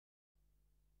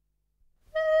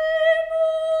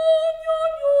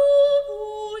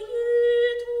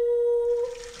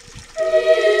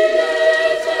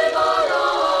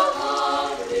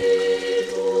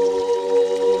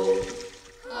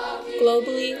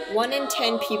1 in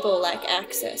 10 people lack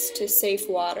access to safe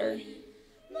water.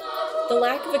 The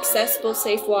lack of accessible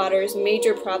safe water is a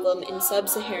major problem in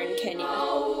sub-Saharan Kenya.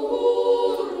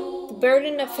 The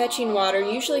burden of fetching water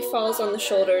usually falls on the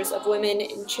shoulders of women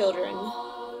and children.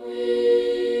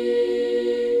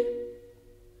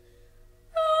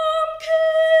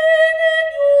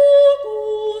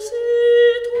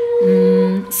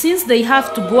 Since they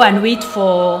have to go and wait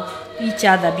for each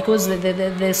other because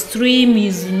the stream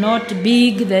is not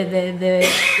big, the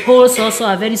holes also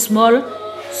are very small,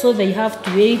 so they have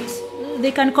to wait.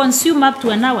 They can consume up to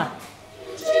an hour.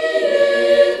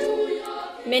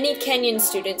 Many Kenyan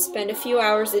students spend a few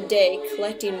hours a day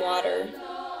collecting water.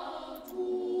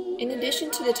 In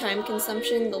addition to the time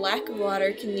consumption, the lack of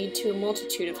water can lead to a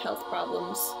multitude of health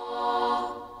problems.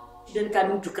 Children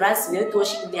come into class without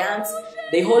washing their hands.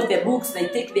 They hold their books, they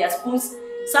take their spoons.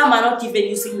 Some are not even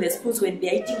using the spoons when they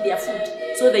are eating their food,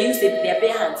 so they use their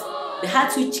bare hands. The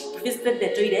hands which visited the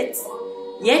toilets,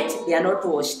 yet they are not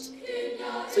washed.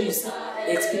 So you see,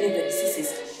 they experience the diseases.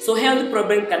 So health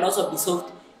problem can also be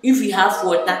solved if we have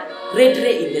water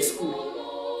readily in the school.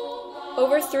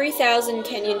 Over 3,000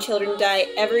 Kenyan children die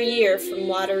every year from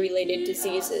water-related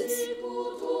diseases.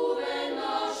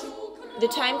 The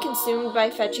time consumed by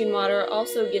fetching water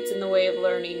also gets in the way of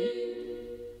learning.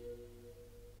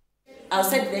 I'll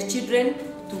set the children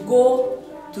to go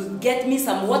to get me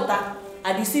some water,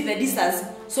 and you see the distance,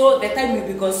 so the time will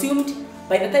be consumed.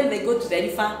 By the time they go to the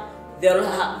river,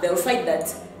 they'll find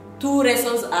that 2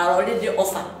 lessons are already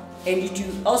offered, and it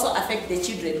will also affect the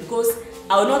children because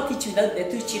I will not teach without the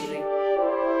 2 children.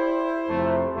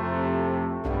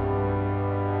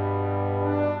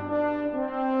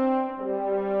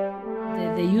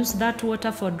 They use that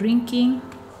water for drinking,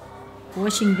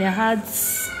 washing their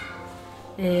hands,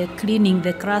 cleaning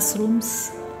the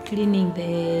classrooms, cleaning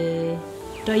the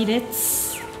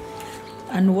toilets,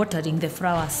 and watering the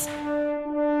flowers.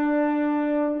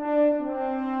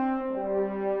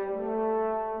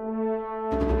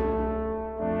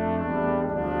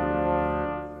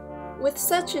 With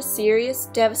such a serious,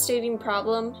 devastating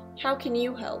problem, how can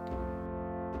you help?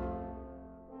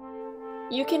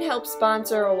 You can help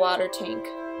sponsor a water tank.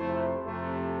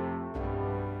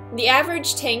 The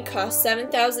average tank costs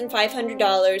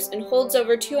 $7,500 and holds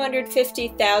over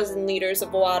 250,000 liters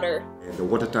of water. The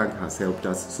water tank has helped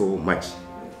us so much,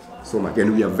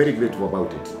 and we are very grateful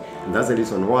about it. And that's the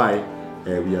reason why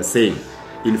we are saying,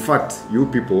 in fact, you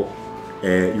people,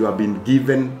 you have been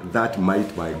given that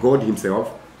might by God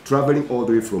Himself, traveling all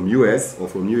the way from US or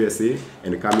from USA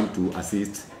and coming to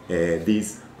assist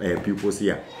these pupils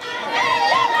here.